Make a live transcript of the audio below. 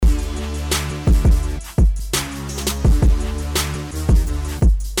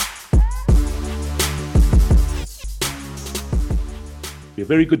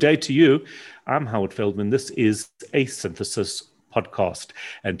very good day to you. I'm Howard Feldman. This is a Synthesis podcast.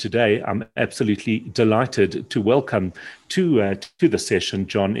 And today I'm absolutely delighted to welcome to the session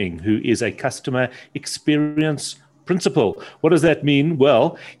John Ng, who is a customer experience principal. What does that mean?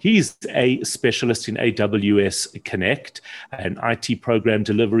 Well, he's a specialist in AWS Connect and IT program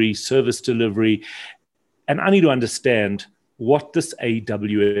delivery, service delivery. And I need to understand what this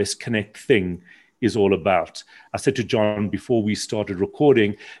AWS Connect thing is all about. I said to John before we started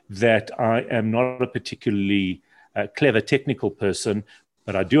recording that I am not a particularly clever technical person,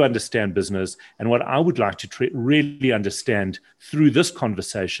 but I do understand business. And what I would like to really understand through this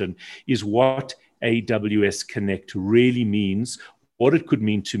conversation is what AWS Connect really means, what it could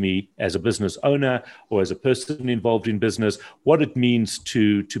mean to me as a business owner or as a person involved in business, what it means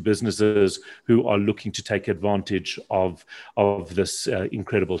to businesses who are looking to take advantage of this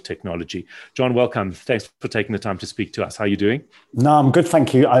incredible technology. John, welcome. Thanks for taking the time to speak to us. How are you doing? No, I'm good,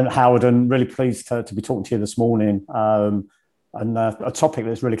 thank you, Howard, and really pleased to be talking to you this morning. And a topic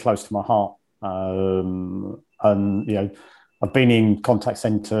that's really close to my heart. And, you know, I've been in contact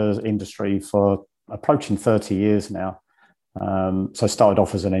centers industry for approaching 30 years now. So I started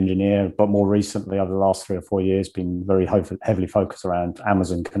off as an engineer, but more recently, over the last 3 or 4 years, been very heavily focused around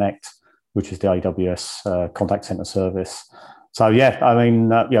Amazon Connect, which is the AWS contact center service. So yeah, I mean,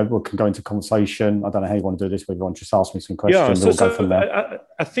 we can go into conversation. I don't know how you want to do this, but if you want to just ask me some questions, yeah, we'll go from there.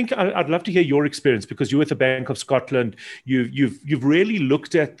 I think I'd love to hear your experience, because you're with the Bank of Scotland. You've really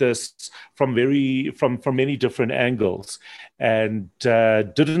looked at this from many different angles, and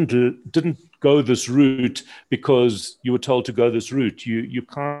didn't go this route because you were told to go this route. You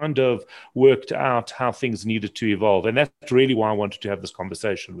kind of worked out how things needed to evolve, and that's really why I wanted to have this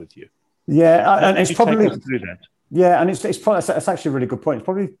conversation with you. Yeah, and it's probably through that. Yeah, and it's probably that's actually a really good point. It's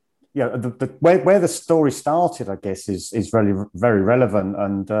probably where the story started, I guess, is very very relevant,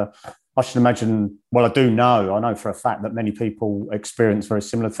 and I should imagine. Well, I know for a fact that many people experience very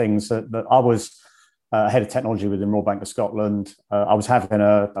similar things. That I was head of technology within Royal Bank of Scotland. I was having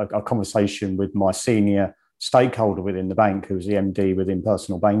a conversation with my senior stakeholder within the bank, who was the MD within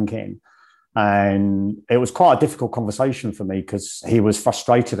personal banking. And it was quite a difficult conversation for me because he was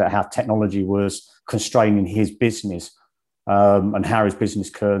frustrated at how technology was constraining his business, and how his business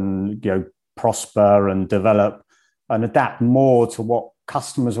can, prosper and develop and adapt more to what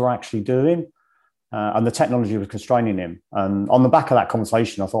customers were actually doing. And the technology was constraining him. And on the back of that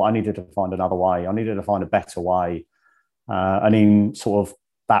conversation, I thought I needed to find another way. I needed to find a better way. And in sort of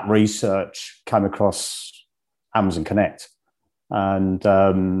that research, came across Amazon Connect. And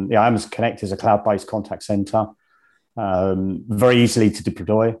Amazon Connect is a cloud-based contact center, very easily to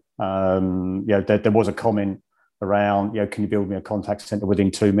deploy. There was a comment around, can you build me a contact center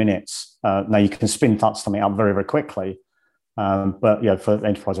within 2 minutes? Now you can spin something up very, very quickly, but for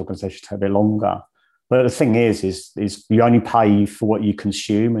enterprise organizations, it takes a bit longer. But the thing is you only pay for what you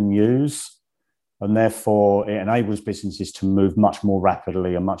consume and use, and therefore it enables businesses to move much more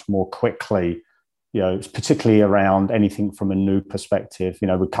rapidly and much more quickly. It's particularly around anything from a new perspective.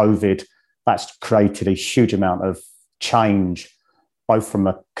 With COVID, that's created a huge amount of change, both from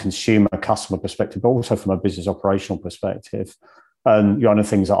a consumer customer perspective, but also from a business operational perspective. And one of the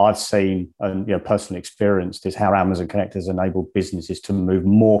things that I've seen and personally experienced is how Amazon Connect has enabled businesses to move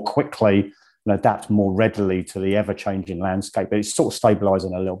more quickly and adapt more readily to the ever-changing landscape. But it's sort of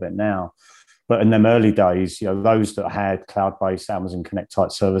stabilizing a little bit now. But in them early days, those that had cloud-based Amazon Connect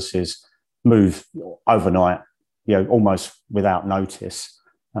type services move overnight, almost without notice,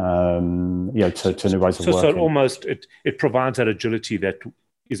 to new ways of working. So almost it provides that agility that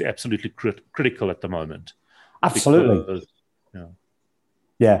is absolutely critical at the moment. Absolutely. Because,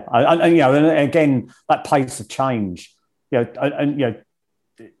 and again, that pace of change,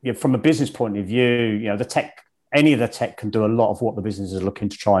 from a business point of view, the tech, any of the tech can do a lot of what the business is looking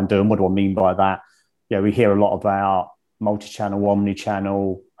to try and do. And what do I mean by that? We hear a lot about multi-channel,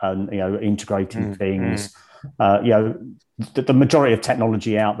 omni-channel, and integrating things. The majority of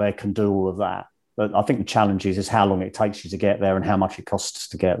technology out there can do all of that. But I think the challenge is how long it takes you to get there and how much it costs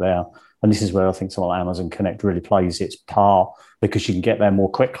to get there. And this is where I think something like Amazon Connect really plays its part, because you can get there more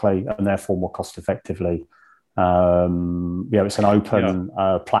quickly and therefore more cost effectively. It's an open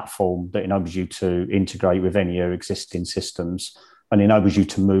platform that enables you to integrate with any of your existing systems and enables you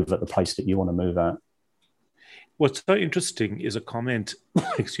to move at the pace that you want to move at. What's so interesting is a comment,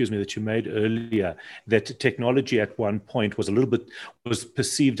 that you made earlier, that technology at one point was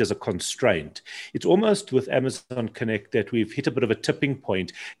perceived as a constraint. It's almost with Amazon Connect that we've hit a bit of a tipping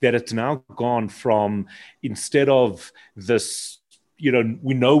point, that it's now gone from, instead of this,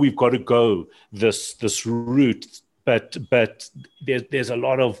 we know we've got to go this route but there's a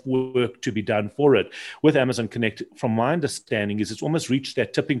lot of work to be done for it. With Amazon Connect, from my understanding, is it's almost reached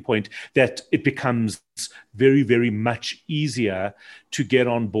that tipping point that it becomes very, very much easier to get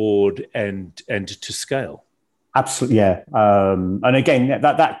on board and to scale. Absolutely, yeah. And again,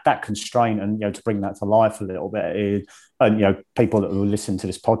 that constraint, and to bring that to life a little bit is, and people that will listen to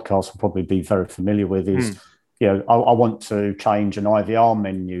this podcast will probably be very familiar with is. I want to change an IVR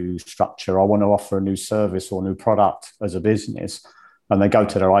menu structure. I want to offer a new service or new product as a business. And they go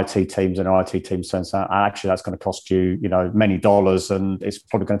to their IT teams, and their IT team says, actually, that's going to cost you, many dollars, and it's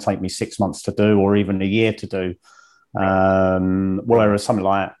probably going to take me 6 months to do, or even a year to do. Whereas something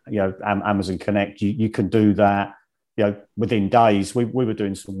like, Amazon Connect, you can do that, within days. We were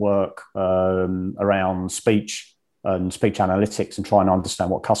doing some work around speech and speech analytics and trying to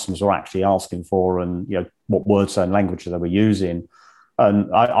understand what customers were actually asking for, and what words and languages they were using.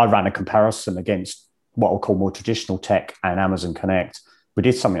 And I ran a comparison against what I'll call more traditional tech and Amazon Connect. We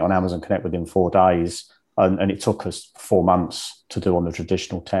did something on Amazon Connect within 4 days, and it took us 4 months to do on the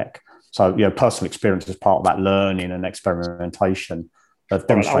traditional tech. So personal experience is part of that learning and experimentation. I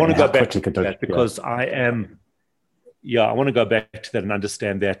want to go back to that because I want to go back to that and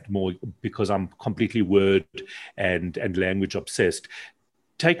understand that more, because I'm completely word and language obsessed.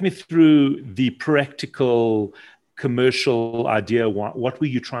 Take me through the practical commercial idea. What were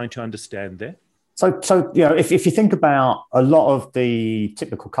you trying to understand there? So if you think about a lot of the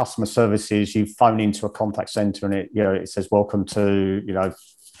typical customer services, you phone into a contact center and it says, welcome to,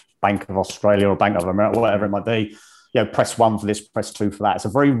 Bank of Australia or Bank of America, whatever it might be, press 1 for this, press 2 for that. It's a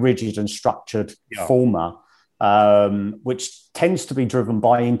very rigid and structured format. Which tends to be driven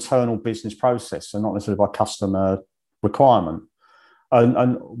by internal business process and not necessarily by customer requirement.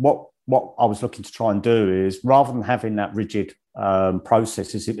 And what I was looking to try and do is, rather than having that rigid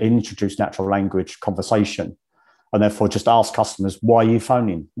process, is introduce natural language conversation, and therefore just ask customers, why are you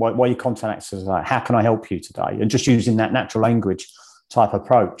phoning? Why are you contacting us? How can I help you today? And just using that natural language type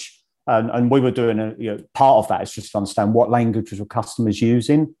approach. And we were doing part of that is just to understand what languages were customers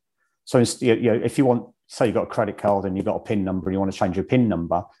using. So if you want, say you've got a credit card and you've got a PIN number and you want to change your PIN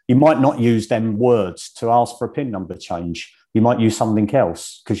number, you might not use them words to ask for a PIN number change. You might use something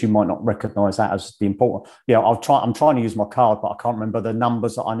else because you might not recognize that as the important. I'm trying to use my card, but I can't remember the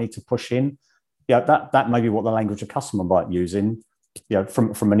numbers that I need to push in. That may be what the language a customer might be using.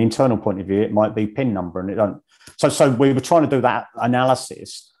 From an internal point of view, it might be PIN number, and it don't. So we were trying to do that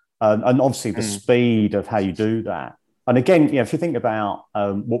analysis, and obviously the speed of how you do that. And again, if you think about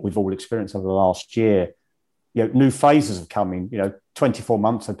what we've all experienced over the last year, new phases have come in. 24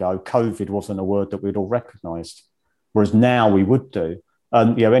 months ago, COVID wasn't a word that we'd all recognised, whereas now we would do.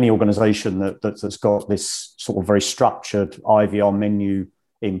 And any organisation that's got this sort of very structured IVR menu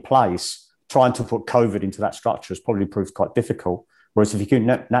in place, trying to put COVID into that structure has probably proved quite difficult. Whereas if you do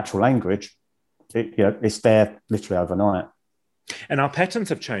natural language, it's there literally overnight. And our patterns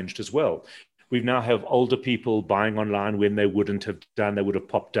have changed as well. We now have older people buying online when they wouldn't have done. They would have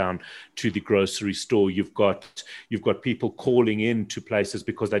popped down to the grocery store. You've got people calling in to places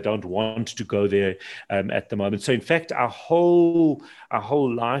because they don't want to go there at the moment. So in fact, our whole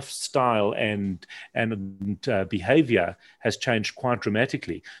lifestyle and behavior has changed quite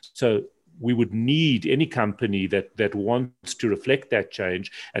dramatically. So we would need any company that wants to reflect that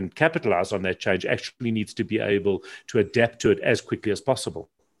change and capitalize on that change actually needs to be able to adapt to it as quickly as possible.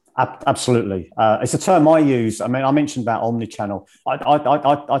 Absolutely. It's a term I use. I mean, I mentioned about omnichannel.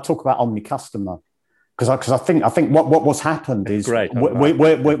 I talk about omni-customer because I think what's happened is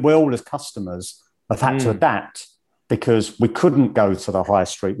we all as customers have had to adapt because we couldn't go to the high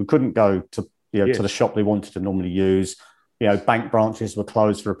street. We couldn't go to to the shop we wanted to normally use. Bank branches were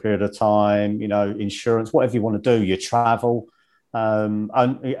closed for a period of time, insurance, whatever you want to do, your travel. And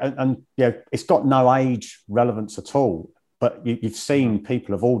it's got no age relevance at all. But you've seen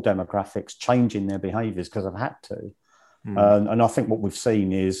people of all demographics changing their behaviours because they've had to. And I think what we've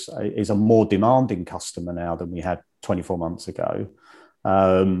seen is a more demanding customer now than we had 24 months ago.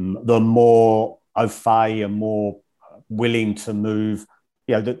 The more au fait and more willing to move.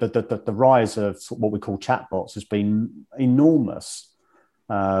 The rise of what we call chatbots has been enormous.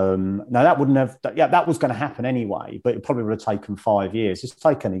 Now that wouldn't have, that was going to happen anyway, but it probably would have taken 5 years. It's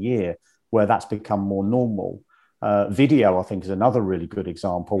taken a year where that's become more normal. Video, I think, is another really good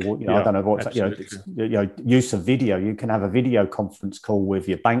example. I don't know what's use of video. You can have a video conference call with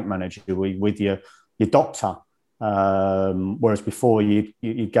your bank manager, with your doctor, whereas before you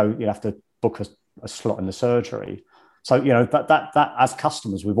have to book a slot in the surgery. So that as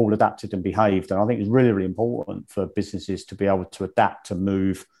customers, we've all adapted and behaved, and I think it's really, really important for businesses to be able to adapt, to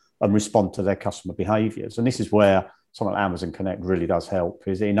move, and respond to their customer behaviours. And this is where something like Amazon Connect really does help,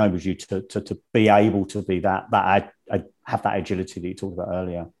 is it enables you to be able to be have that agility that you talked about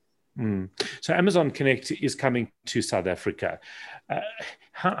earlier. So Amazon Connect is coming to South Africa.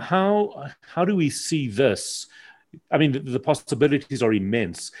 How do we see this? I mean, the possibilities are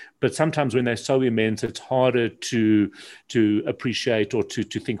immense, but sometimes when they're so immense, it's harder to appreciate or to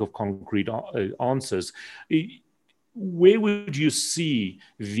think of concrete answers. Where would you see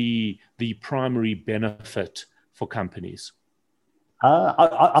the primary benefit for companies?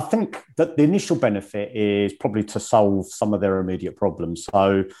 I think that the initial benefit is probably to solve some of their immediate problems.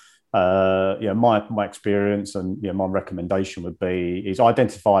 So, my experience and my recommendation would be is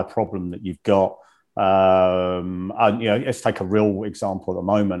identify a problem that you've got. And let's take a real example at the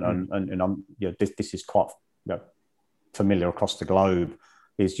moment, and I'm this is quite familiar across the globe.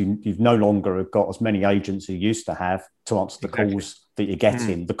 Is you've no longer got as many agents you used to have to answer the calls that you're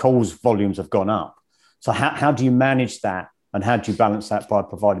getting. The calls volumes have gone up. So how do you manage that, and how do you balance that by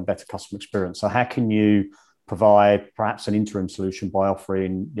providing better customer experience? So how can you provide perhaps an interim solution by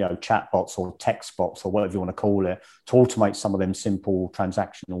offering chatbots or text bots or whatever you want to call it to automate some of them simple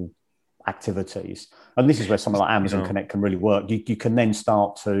transactional activities? And this is where something like Amazon Connect can really work. You can then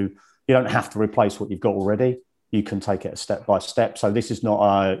start to, you don't have to replace what you've got already. You can take it step by step. So this is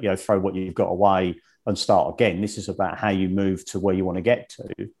not throw what you've got away and start again. This is about how you move to where you want to get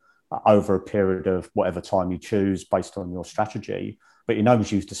to over a period of whatever time you choose based on your strategy. But it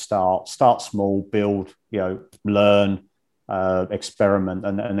enables you to start small, build, learn, experiment,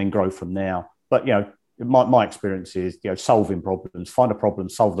 and then grow from there. But my experience is solving problems, find a problem,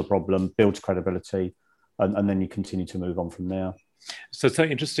 solve the problem, builds credibility, and then you continue to move on from there. So it's so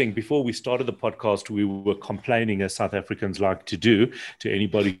interesting. Before we started the podcast, we were complaining, as South Africans like to do, to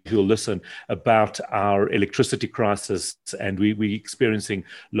anybody who will listen, about our electricity crisis, and we're experiencing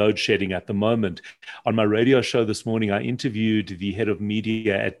load shedding at the moment. On my radio show this morning, I interviewed the head of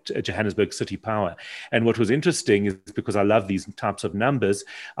media at Johannesburg City Power. And what was interesting is, because I love these types of numbers,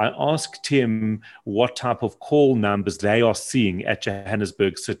 I asked him what type of call numbers they are seeing at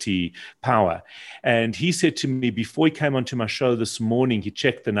Johannesburg City Power. And he said to me, before he came onto my show this morning, he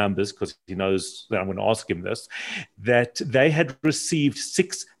checked the numbers because he knows that I'm going to ask him this, that they had received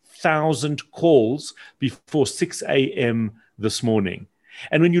 6,000 calls before 6 a.m. this morning.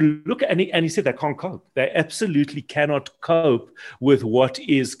 And when you look at, and he said they can't cope. They absolutely cannot cope with what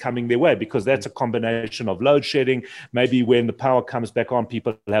is coming their way, because that's a combination of load shedding. Maybe when the power comes back on,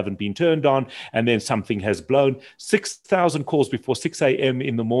 people haven't been turned on, and then something has blown. 6,000 calls before 6 a.m.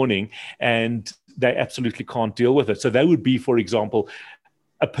 in the morning, and they absolutely can't deal with it. So they would be, for example,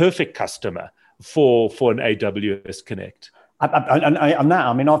 a perfect customer for an AWS Connect. And that,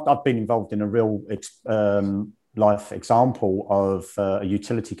 I mean, I've been involved in a real life example of a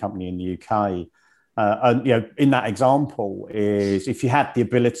utility company in the UK. And in that example is if you had the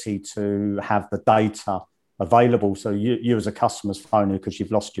ability to have the data available, so you as a customer's phoning because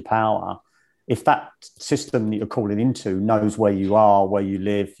you've lost your power, if that system that you're calling into knows where you are, where you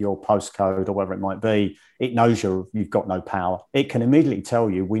live, your postcode or whatever it might be, it knows you've got no power. It can immediately tell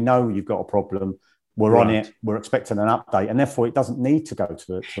you, we know you've got a problem. We're on it. We're expecting an update, and therefore it doesn't need to go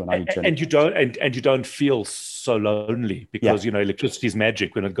to an agent. And you don't feel so lonely, because electricity is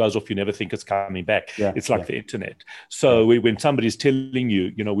magic. When it goes off, you never think it's coming back. It's like the internet. So when somebody's telling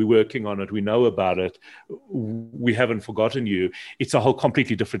you, we're working on it, we know about it, we haven't forgotten you, it's a whole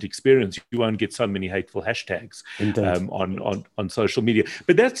completely different experience. You won't get so many hateful hashtags on social media.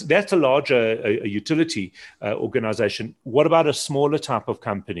 But that's a larger a utility organization. What about a smaller type of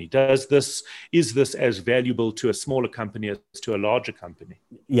company? Is this as valuable to a smaller company as to a larger company?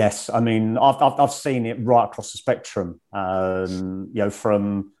 Yes, I mean, I've seen it right across the spectrum.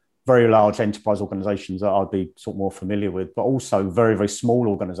 From very large enterprise organisations that I'd be sort of more familiar with, but also very, very small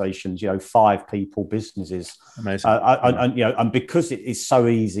organisations. 5 people businesses. Amazing. And because it is so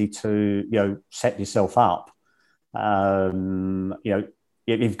easy to set yourself up, if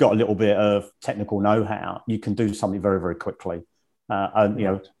you've got a little bit of technical know-how, you can do something very, very quickly.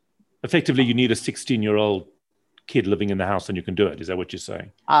 Effectively, you need a 16-year-old kid living in the house and you can do it. Is that what you're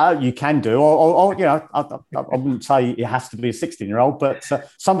saying? You can do, or I wouldn't say it has to be a 16-year-old, but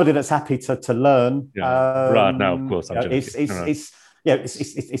somebody that's happy to learn. Right, now, of course.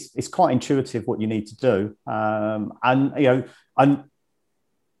 It's quite intuitive what you need to do. And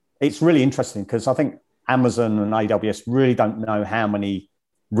it's really interesting because I think Amazon and AWS really don't know how many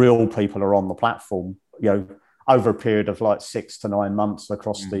real people are on the platform, over a period of like 6 to 9 months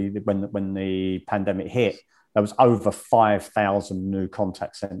across when the pandemic hit. There was over 5,000 new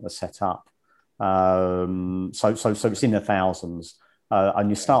contact centers set up. So it's in the thousands. And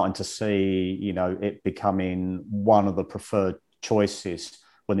you're starting to see, it becoming one of the preferred choices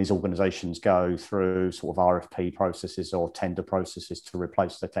when these organizations go through sort of RFP processes or tender processes to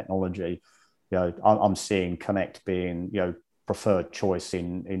replace the technology. I'm seeing Connect being, preferred choice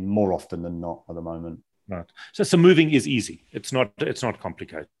in more often than not at the moment. Right. So moving is easy. It's not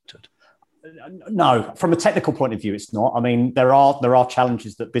complicated. No, from a technical point of view, it's not. I mean, there are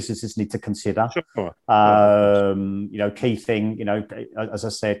challenges that businesses need to consider. Sure. Key thing, as I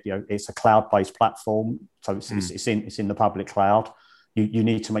said, it's a cloud-based platform, so it's in the public cloud. You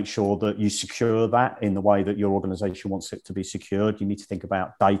need to make sure that you secure that in the way that your organization wants it to be secured. You need to think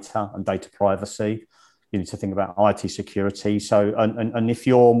about data and data privacy. You need to think about IT security. So, and if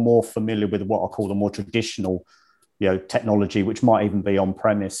you're more familiar with what I call the more traditional, technology, which might even be on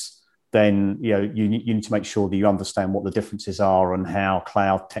premise, then you need to make sure that you understand what the differences are and how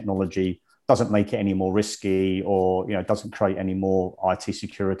cloud technology doesn't make it any more risky or doesn't create any more IT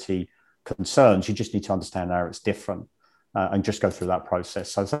security concerns. You just need to understand how it's different and just go through that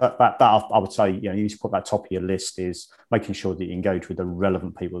process. So that I would say you need to put that top of your list is making sure that you engage with the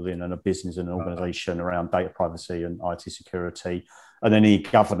relevant people within a business and an organization around data privacy and IT security, and any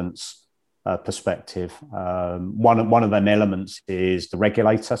governance perspective. One of them elements is the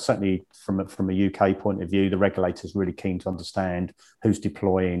regulator. Certainly from a UK point of view, the regulator is really keen to understand who's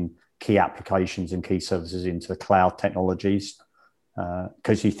deploying key applications and key services into cloud technologies.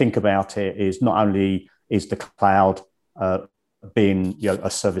 Because you think about it, is not only is the cloud being a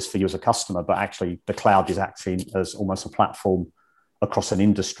service for you as a customer, but actually the cloud is acting as almost a platform across an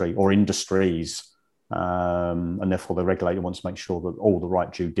industry or industries. And therefore the regulator wants to make sure that all the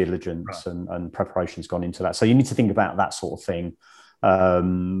right due diligence and preparation's gone into that. So you need to think about that sort of thing.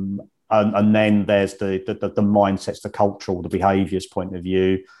 And then there's the mindsets, the cultural, the behaviours point of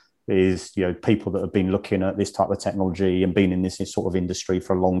view is, people that have been looking at this type of technology and been in this sort of industry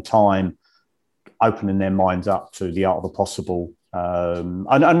for a long time, opening their minds up to the art of the possible. And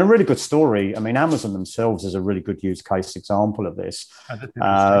a really good story. I mean, Amazon themselves is a really good use case example of this.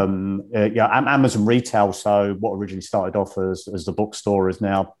 Amazon Retail, so what originally started off as the bookstore, is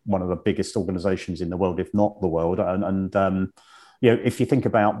now one of the biggest organizations in the world, if not the world. And if you think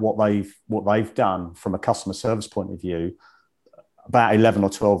about what they've done from a customer service point of view, about 11 or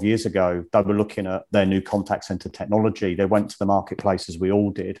 12 years ago, they were looking at their new contact center technology. They went to the marketplace, as we all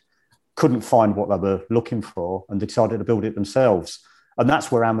did, couldn't find what they were looking for, and decided to build it themselves. And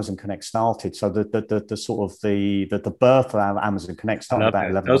that's where Amazon Connect started. So the sort of the birth of Amazon Connect started about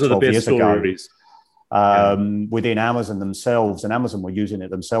 11 or 12 years ago within Amazon themselves. And Amazon were using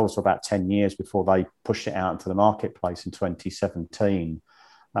it themselves for about 10 years before they pushed it out into the marketplace in 2017.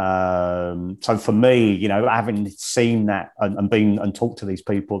 So for me, having seen that and been and talked to these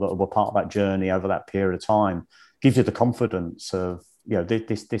people that were part of that journey over that period of time, gives you the confidence of,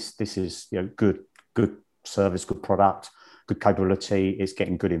 this is good service, good product, good capability. It's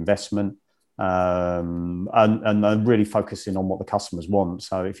getting good investment, and really focusing on what the customers want.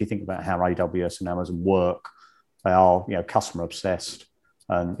 So if you think about how AWS and Amazon work, they are customer obsessed.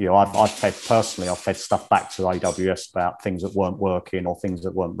 And I've fed stuff back to AWS about things that weren't working or things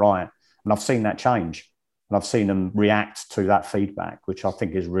that weren't right, and I've seen that change, and I've seen them react to that feedback, which I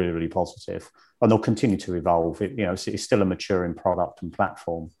think is really, really positive. And they'll continue to evolve. It's still a maturing product and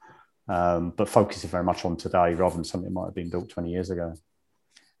platform, but focusing very much on today rather than something that might have been built 20 years ago.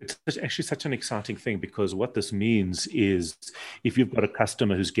 It's actually such an exciting thing, because what this means is if you've got a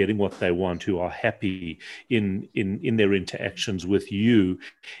customer who's getting what they want, who are happy in their interactions with you,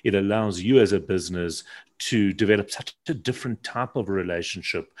 it allows you as a business to develop such a different type of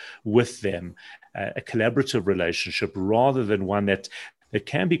relationship with them, a collaborative relationship, rather than one that it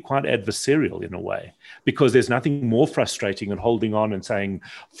can be quite adversarial in a way, because there's nothing more frustrating than holding on and saying,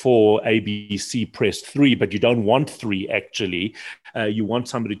 for ABC, press 3, but you don't want 3 actually. You want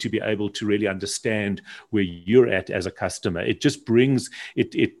somebody to be able to really understand where you're at as a customer. It just brings,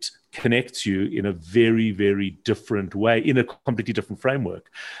 it connects you in a very, very different way, in a completely different framework.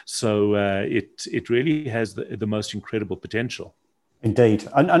 So it really has the most incredible potential. Indeed.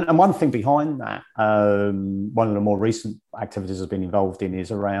 And one thing behind that, one of the more recent activities I've been involved in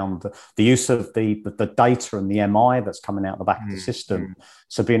is around the use of the data and the MI that's coming out the back of the system.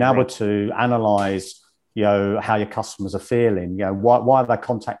 So being able to analyze, how your customers are feeling, why are they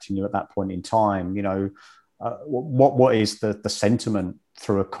contacting you at that point in time? What is the sentiment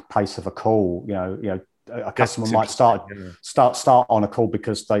through a pace of a call? A customer might start on a call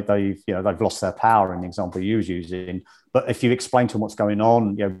because they've lost their power, in the example you was using. But if you explain to them what's going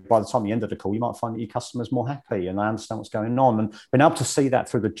on, by the time you end of the call, you might find that your customer's more happy and they understand what's going on. And being able to see that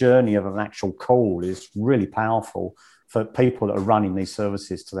through the journey of an actual call is really powerful for people that are running these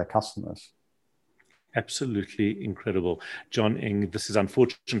services to their customers. Absolutely incredible. John Ing, this is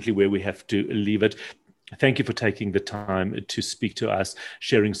unfortunately where we have to leave it. Thank you for taking the time to speak to us,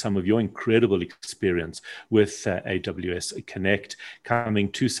 sharing some of your incredible experience with AWS Connect, coming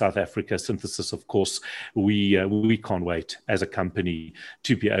to South Africa. Synthesis, of course, we can't wait as a company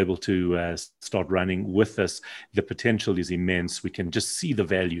to be able to start running with this. The potential is immense. We can just see the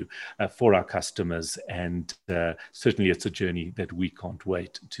value for our customers, and certainly it's a journey that we can't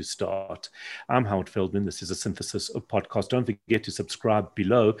wait to start. I'm Howard Feldman. This is a Synthesis podcast. Don't forget to subscribe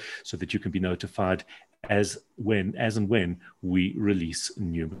below so that you can be notified as and when we release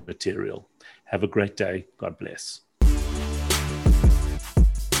new material. Have a great day. God bless.